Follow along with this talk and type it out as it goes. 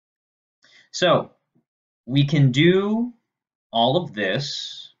So we can do all of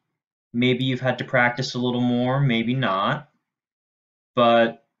this. Maybe you've had to practice a little more, maybe not.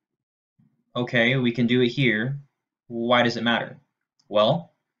 But okay, we can do it here. Why does it matter?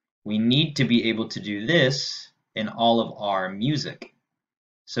 Well, we need to be able to do this in all of our music.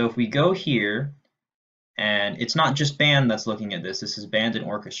 So if we go here, and it's not just band that's looking at this, this is band and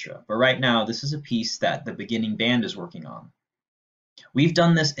orchestra. But right now, this is a piece that the beginning band is working on. We've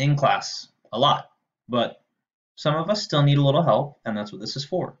done this in class a lot, but some of us still need a little help, and that's what this is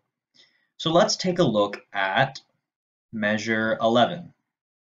for. So let's take a look at measure 11.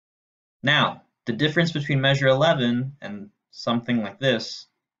 Now, the difference between measure 11 and something like this,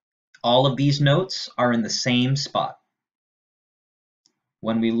 all of these notes are in the same spot.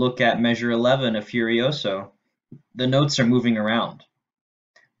 When we look at measure 11 of Furioso, the notes are moving around.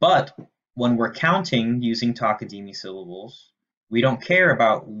 But when we're counting using Takadimi syllables, we don't care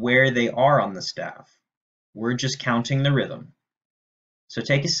about where they are on the staff. We're just counting the rhythm. So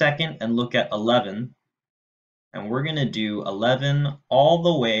take a second and look at 11, and we're going to do 11 all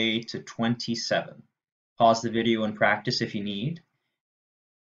the way to 27. Pause the video and practice if you need.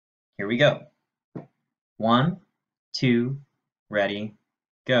 Here we go. 1, 2, ready,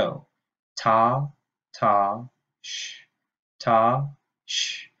 go. Ta, ta, sh, ta,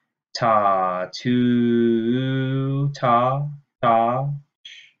 sh, ta, two, ta, ta,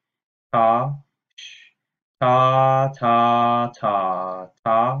 sh, ta, sh, ta, ta, ta,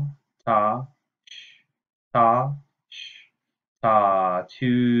 ta, ta, sh, ta, sh, ta,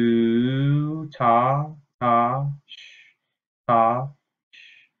 two, ta, ta, sh, ta,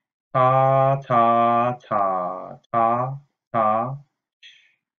 ta, ta, ta, ta, ta,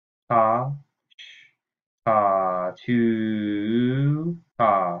 ta, ta, two,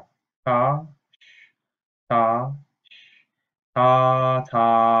 ta, ta, ta, ta,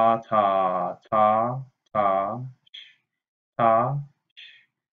 ta, ta, ta, ta, ta,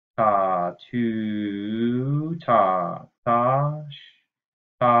 ta, two, ta, ta,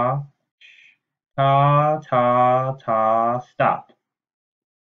 ta, ta, ta, ta, stop.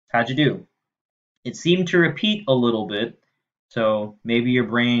 How'd you do? It seemed to repeat a little bit, so maybe your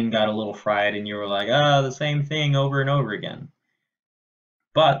brain got a little fried and you were like, ah, the same thing over and over again.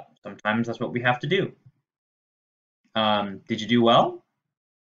 But sometimes that's what we have to do. Did you do well?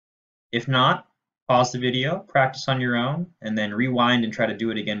 If not, pause the video, practice on your own, and then rewind and try to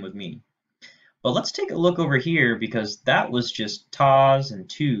do it again with me. But let's take a look over here because that was just tas and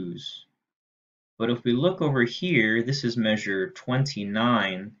twos. But if we look over here, this is measure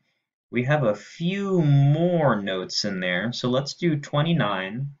 29. We have a few more notes in there. So let's do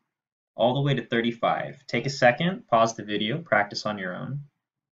 29 all the way to 35. Take a second, pause the video, practice on your own.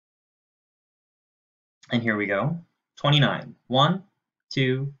 And here we go. 29. 1,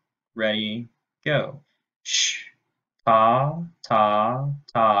 2, ready, go. Shh. Ta, ta,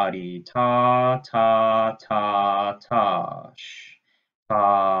 ta-dee, ta, ta, ta, ta. Shh.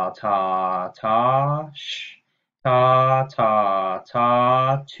 Ta, ta, ta, shh. Ta, ta,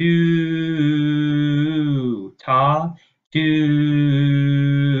 ta, two, ta, two,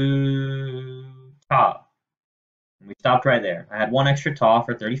 ta. And we stopped right there. I had one extra ta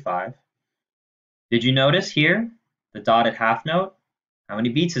for 35. Did you notice here, the dotted half note? How many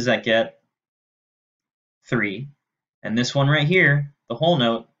beats does that get? 3. And this one right here, the whole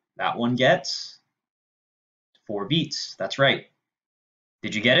note, that one gets 4 beats. That's right.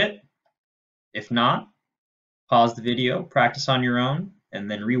 Did you get it? If not, pause the video, practice on your own, and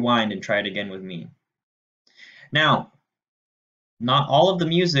then rewind and try it again with me. Now, not all of the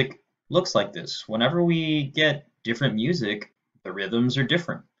music looks like this. Whenever we get different music, the rhythms are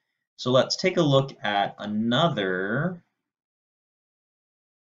different. So let's take a look at another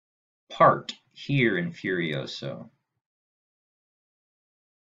part here in Furioso.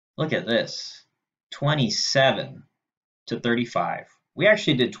 Look at this, 27 to 35. We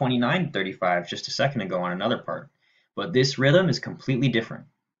actually did 29 to 35 just a second ago on another part, but this rhythm is completely different.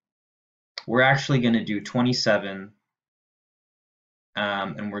 We're actually going to do 27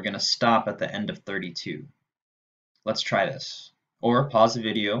 and we're going to stop at the end of 32. Let's try this. Or pause the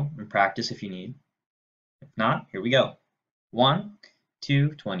video and practice if you need. If not, here we go. 1,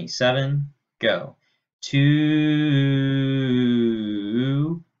 2, 27, go.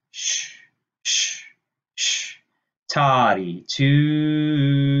 2, shh, shh, shh. Toddy,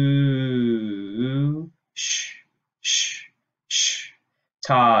 2, shh, shh, shh.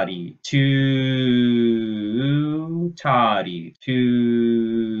 Toddy, 2, toddy,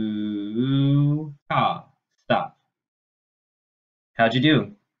 2, ta. Stop. How'd you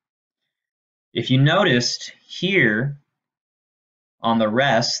do? If you noticed here on the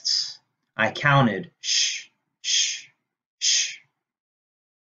rests, I counted shh, shh, shh.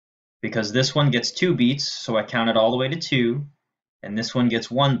 Because this one gets 2 beats, so I counted all the way to 2, and this one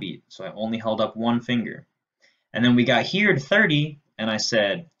gets 1 beat, so I only held up 1 finger. And then we got here to 30, and I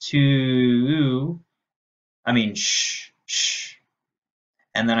said shh, shh.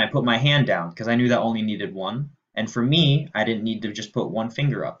 And then I put my hand down, because I knew that only needed 1. And for me, I didn't need to just put 1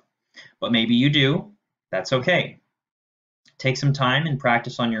 finger up. But maybe you do, that's okay. Take some time and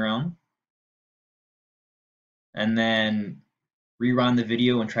practice on your own. And then rerun the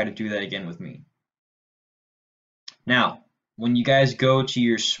video and try to do that again with me. Now, when you guys go to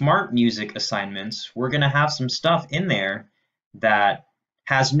your smart music assignments, we're going to have some stuff in there that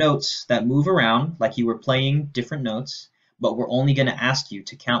has notes that move around like you were playing different notes, but we're only going to ask you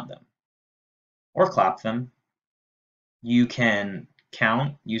to count them or clap them. You can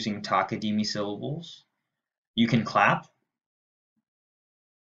count using Takadimi syllables. You can clap.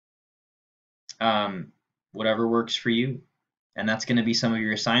 Whatever works for you. And that's going to be some of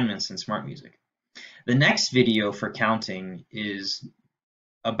your assignments in smart music. The next video for counting is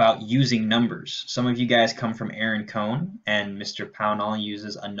about using numbers. Some of you guys come from Aaron Cohn, and Mr. Pownall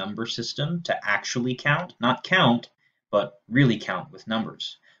uses a number system to actually count, not count, but really count with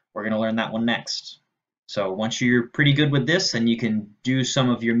numbers. We're going to learn that one next. So once you're pretty good with this, then you can do some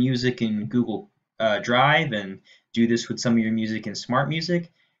of your music in Google Drive and do this with some of your music in Smart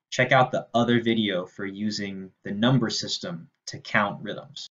Music. Check out the other video for using the number system to count rhythms.